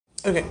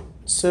Okay,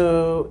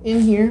 so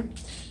in here,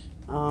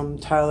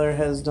 Tyler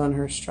has done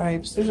her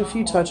stripes. There's a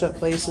few touch-up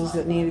places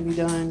that need to be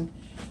done.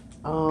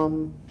 But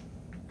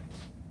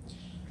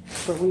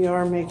we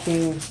are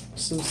making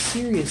some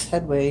serious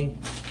headway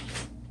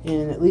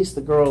in at least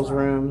the girls'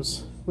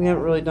 rooms. We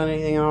haven't really done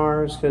anything in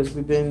ours because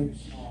we've been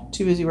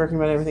too busy working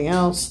about everything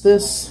else.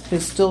 This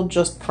is still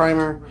just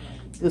primer.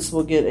 This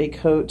will get a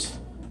coat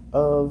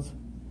of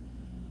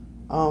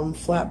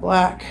flat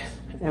black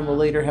and will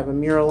later have a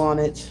mural on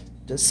it,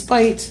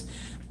 despite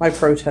my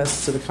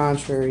protests to the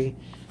contrary.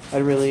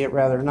 I'd really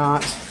rather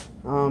not.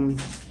 I'm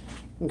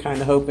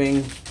kind of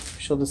hoping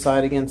she'll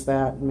decide against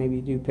that and maybe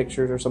do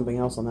pictures or something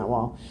else on that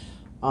wall.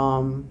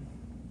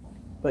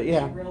 But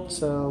yeah,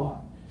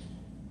 so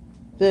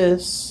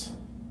this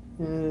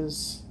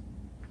is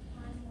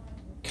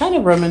kind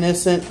of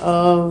reminiscent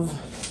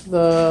of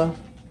the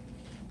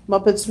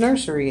Muppets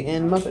Nursery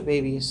in Muppet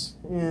Babies,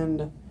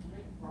 and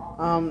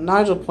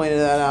Nigel pointed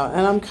that out,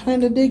 and I'm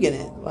kind of digging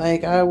it.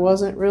 Like, I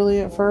wasn't really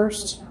at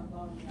first,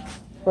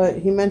 but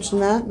he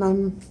mentioned that, and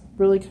I'm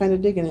really kind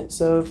of digging it.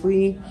 So if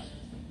we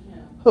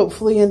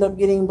hopefully end up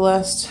getting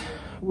blessed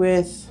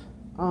with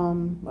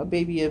a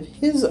baby of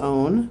his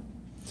own,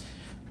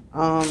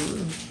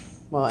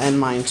 well, and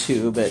mine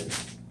too, but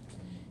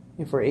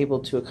if we're able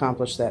to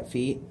accomplish that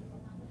feat,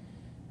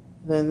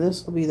 then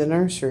this will be the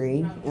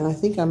nursery, and I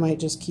think I might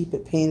just keep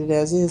it painted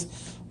as is,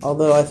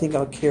 although I think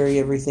I'll carry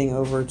everything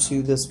over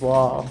to this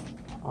wall.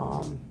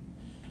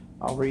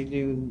 I'll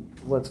redo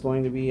what's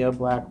going to be a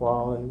black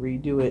wall and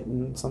redo it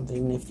and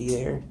something nifty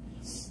there.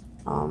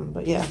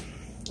 But yeah,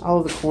 all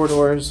of the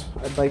corridors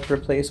I'd like to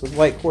replace with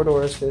white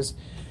corridors because,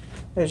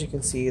 as you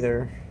can see,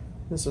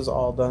 this was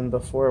all done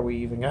before we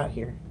even got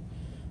here.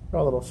 They're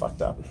all a little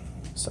fucked up.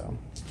 So,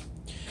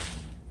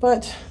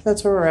 but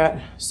that's where we're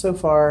at so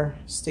far.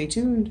 Stay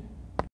tuned.